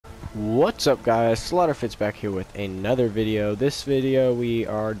What's up, guys? Slaughterfit's back here with another video. This video we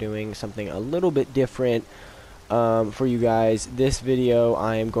are doing something a little bit different for you guys. This video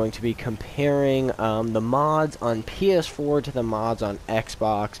I am going to be comparing the mods on PS4 to the mods on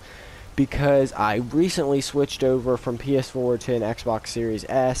Xbox, because I recently switched over from PS4 to an Xbox Series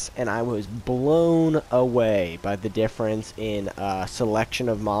S, and I was blown away by the difference in selection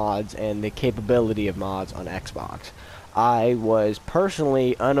of mods and the capability of mods on Xbox. I was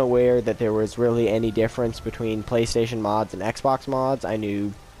personally unaware that there was really any difference between PlayStation mods and Xbox mods. I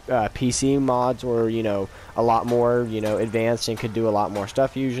knew PC mods were, a lot more, advanced and could do a lot more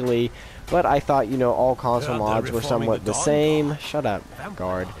stuff usually. But I thought, all console mods were somewhat the same. Shut up,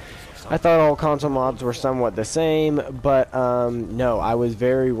 guard. I thought all console mods were somewhat the same, but no, I was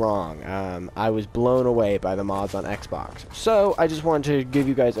very wrong. I was blown away by the mods on Xbox. So I just wanted to give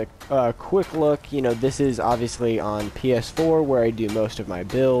you guys a quick look. This is obviously on PS4 where I do most of my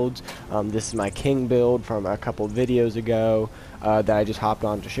builds. This is my King build from a couple videos ago that I just hopped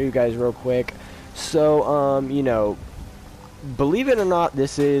on to show you guys real quick. So, believe it or not,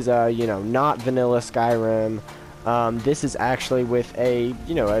 this is, not vanilla Skyrim. This is actually with a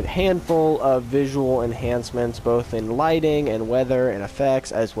handful of visual enhancements, both in lighting and weather and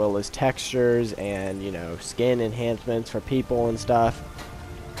effects, as well as textures and, skin enhancements for people and stuff.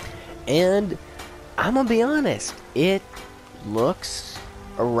 And I'm gonna be honest, it looks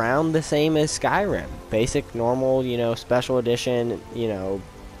around the same as Skyrim. Basic, normal, special edition,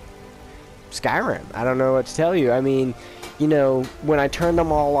 Skyrim. I don't know what to tell you. I mean, when I turn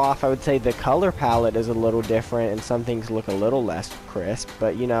them all off, I would say the color palette is a little different and some things look a little less crisp.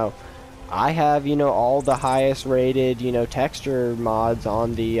 But, I have, all the highest rated, texture mods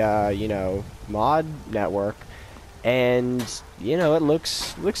on the, mod network. And, it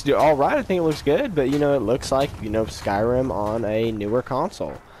looks alright. I think it looks good. But, it looks like, Skyrim on a newer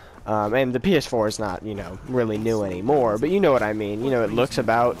console. And the PS4 is not, really new anymore. But you know what I mean. It looks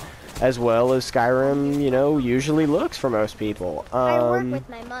about as well as Skyrim, usually looks for most people. I work with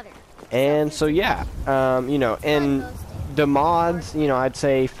my mother. And so yeah, and the mods, I'd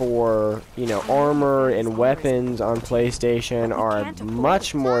say for, armor and weapons on PlayStation are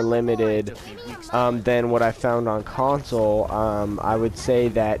much more limited than what I found on console. I would say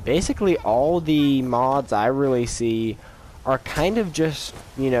that basically all the mods I really see are kind of just,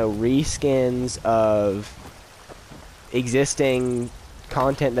 reskins of existing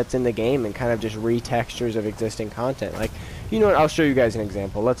content that's in the game and kind of just retextures of existing content. Like, what, I'll show you guys an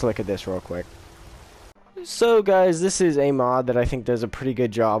example. Let's look at this real quick. So guys, this is a mod that I think does a pretty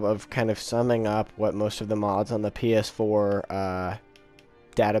good job of kind of summing up what most of the mods on the PS4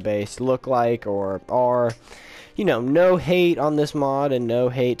 database look like or are. No hate on this mod and no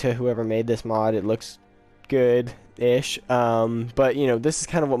hate to whoever made this mod. It looks good-ish. But this is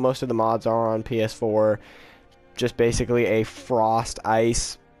kind of what most of the mods are on PS4. Just basically a frost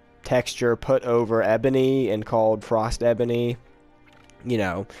ice texture put over ebony and called frost ebony.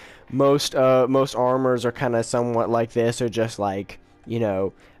 Most armors are kind of somewhat like this, or just like,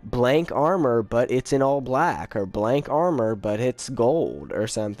 blank armor but it's in all black, or blank armor but it's gold or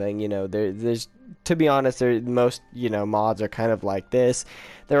something. There's, to be honest, most mods are kind of like this.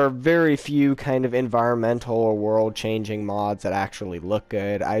 There are very few kind of environmental or world changing mods that actually look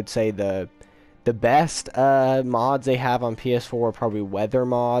good. I'd say the best mods they have on PS4 are probably weather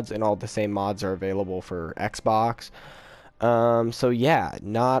mods, and all the same mods are available for Xbox. So yeah,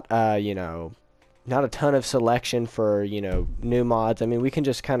 not not a ton of selection for new mods. I mean, we can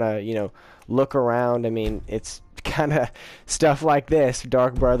just kind of look around. I mean, it's kind of stuff like this,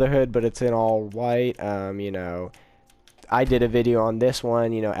 Dark Brotherhood, but it's in all white. I did a video on this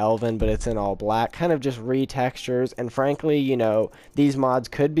one, Elven, but it's in all black. Kind of just retextures, and frankly, these mods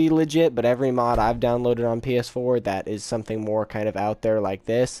could be legit, but every mod I've downloaded on PS4 that is something more kind of out there like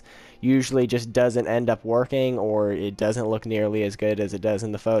this usually just doesn't end up working, or it doesn't look nearly as good as it does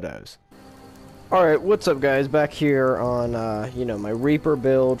in the photos. Alright, what's up guys? Back here on, my Reaper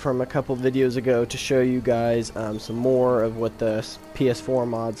build from a couple videos ago to show you guys some more of what the PS4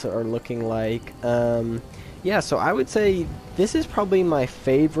 mods are looking like. Yeah, so I would say this is probably my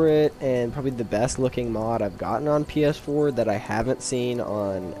favorite and probably the best looking mod I've gotten on PS4 that I haven't seen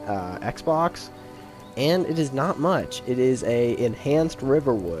on Xbox. And it is not much. It is a enhanced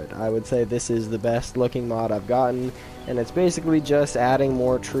Riverwood. I would say this is the best looking mod I've gotten, and it's basically just adding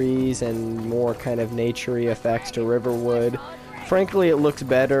more trees and more kind of naturey effects to Riverwood Frankly, it looks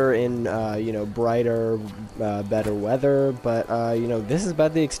better in, you know, brighter, better weather, but, you know, this is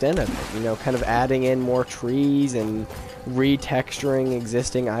about the extent of it. You know, kind of adding in more trees and retexturing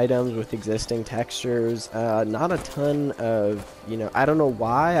existing items with existing textures. Not a ton of, you know, I don't know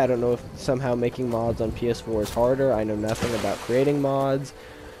why. I don't know if somehow making mods on PS4 is harder. I know nothing about creating mods.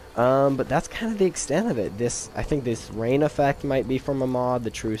 But that's kind of the extent of it. I think this rain effect might be from a mod, the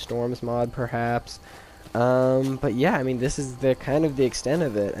True Storms mod, perhaps. But yeah, I mean, this is the kind of the extent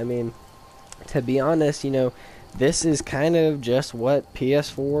of it. I mean, to be honest, you know, this is kind of just what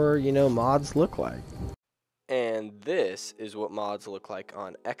PS4, you know, mods look like. And this is what mods look like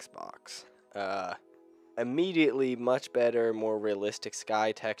on Xbox. Immediately much better, more realistic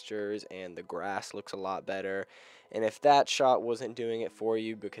sky textures, and the grass looks a lot better. And if that shot wasn't doing it for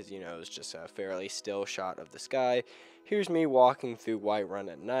you because, you know, it's just a fairly still shot of the sky, here's me walking through Whiterun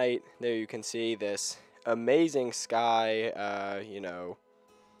at night. There you can see this amazing sky, you know,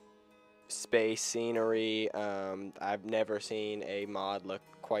 space scenery. I've never seen a mod look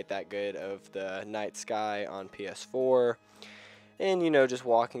quite that good of the night sky on PS4. And, you know, just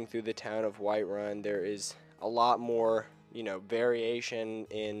walking through the town of Whiterun, there is a lot more, you know, variation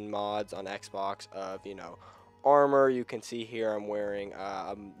in mods on Xbox of, you know, armor. You can see here I'm wearing,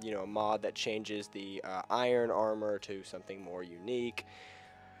 you know, a mod that changes the iron armor to something more unique.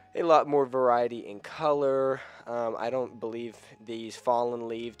 A lot more variety in color. I don't believe these fallen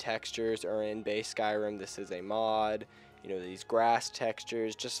leaf textures are in base Skyrim. This is a mod. You know, these grass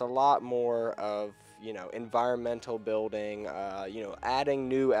textures, just a lot more of, you know, environmental building, you know, adding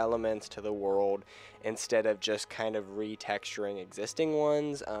new elements to the world instead of just kind of retexturing existing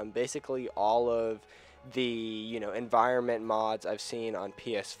ones. Basically all of the, you know, environment mods I've seen on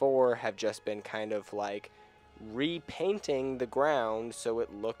PS4 have just been kind of like repainting the ground so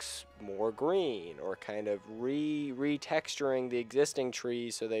it looks more green, or kind of retexturing the existing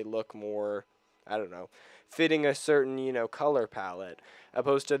trees so they look more, I don't know, fitting a certain, you know, color palette.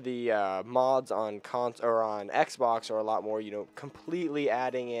 Opposed to the mods on on Xbox are a lot more, you know, completely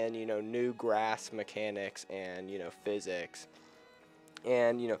adding in, you know, new grass mechanics and, you know, physics.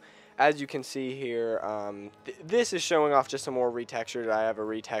 And, you know, as you can see here, this is showing off just some more retextured. I have a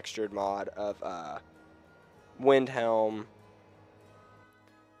retextured mod of Windhelm.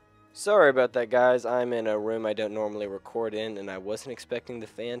 Sorry about that, guys. I'm in a room I don't normally record in, and I wasn't expecting the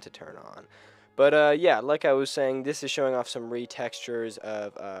fan to turn on. But yeah, like I was saying, this is showing off some retextures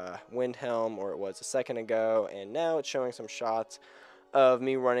of Windhelm, or it was a second ago, and now it's showing some shots of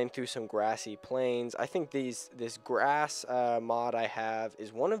me running through some grassy plains. I think this grass mod I have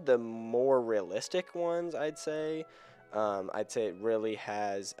is one of the more realistic ones, I'd say. I'd say it really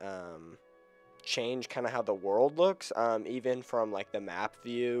has change kind of how the world looks, even from like the map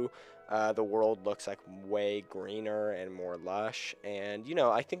view. The world looks like way greener and more lush, and, you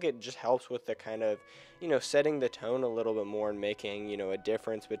know, I think it just helps with the kind of, you know, setting the tone a little bit more and making, you know, a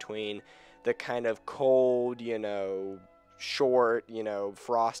difference between the kind of cold, you know, short, you know,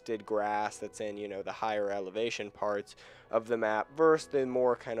 frosted grass that's in, you know, the higher elevation parts of the map versus the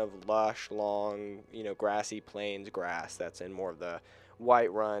more kind of lush, long, you know, grassy plains grass that's in more of the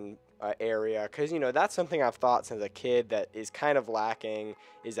Whiterun area. Because, you know, that's something I've thought since a kid that is kind of lacking,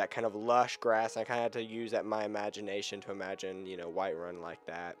 is that kind of lush grass. I kind of had to use that my imagination to imagine, you know, Whiterun like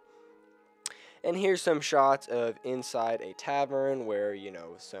that. And here's some shots of inside a tavern where, you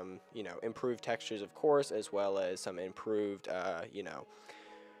know, some, you know, improved textures, of course, as well as some improved, you know,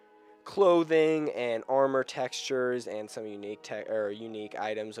 clothing and armor textures, and some unique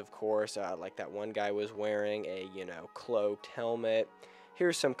items, of course, like that one guy was wearing a, you know, cloaked helmet.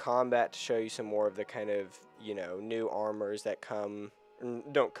 Here's some combat to show you some more of the kind of, you know, new armors that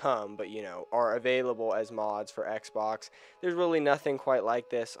don't come, but, you know, are available as mods for Xbox. There's really nothing quite like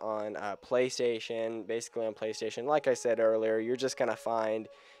this on PlayStation. Basically on PlayStation, like I said earlier, you're just going to find,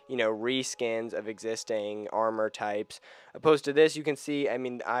 you know, reskins of existing armor types. Opposed to this, you can see, I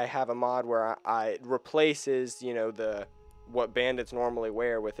mean, I have a mod where it replaces, you know, what bandits normally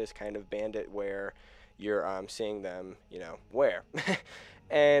wear with this kind of bandit wear you're seeing them, you know, wear.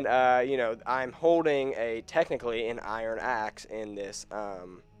 And, you know, I'm holding technically an iron axe in this,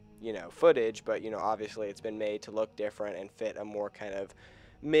 you know, footage, but, you know, obviously it's been made to look different and fit a more kind of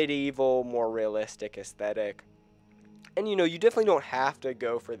medieval, more realistic aesthetic. And, you know, you definitely don't have to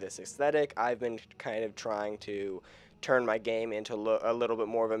go for this aesthetic. I've been kind of trying to turn my game into a little bit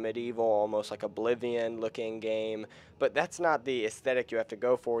more of a medieval, almost like Oblivion looking game, but that's not the aesthetic you have to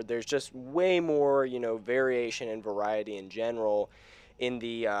go for. There's just way more, you know, variation and variety in general in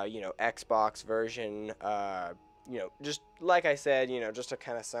the, you know, Xbox version. You know, just like I said, you know, just to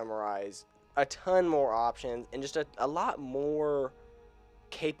kind of summarize, a ton more options and just a lot more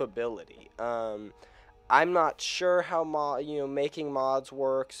capability. I'm not sure how making mods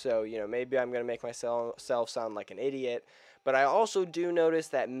work, so maybe I'm gonna make myself sound like an idiot. But I also do notice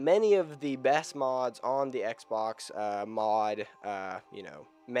that many of the best mods on the Xbox mod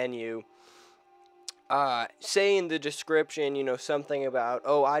menu say in the description, something about,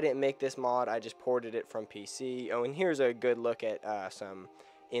 oh, I didn't make this mod, I just ported it from PC. Oh, and here's a good look at some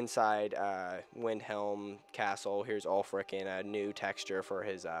inside Windhelm Castle. Here's Ulfric in a new texture for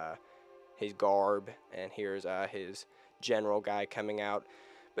his garb, and here's his general guy coming out.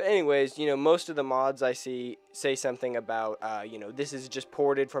 But anyways, most of the mods I see say something about, this is just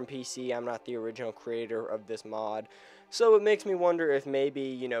ported from PC. I'm not the original creator of this mod. So it makes me wonder if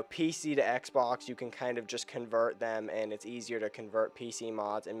maybe, PC to Xbox, you can kind of just convert them, and it's easier to convert PC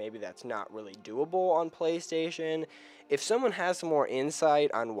mods, and maybe that's not really doable on PlayStation. If someone has some more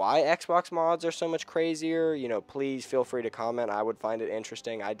insight on why Xbox mods are so much crazier, please feel free to comment. I would find it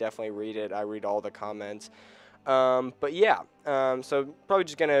interesting. I definitely read it. I read all the comments. But yeah, so probably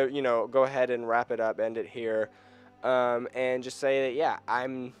just gonna, go ahead and wrap it up, end it here. And just say that, yeah,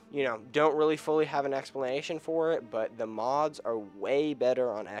 I'm, don't really fully have an explanation for it, but the mods are way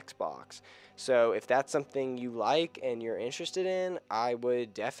better on Xbox. So if that's something you like and you're interested in, I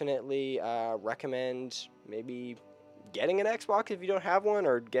would definitely recommend maybe getting an Xbox if you don't have one,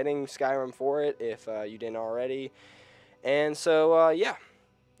 or getting Skyrim for it if you didn't already. And so, yeah.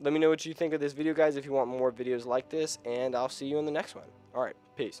 Let me know what you think of this video, guys, if you want more videos like this, and I'll see you in the next one. Alright,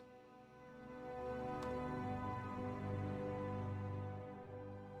 peace.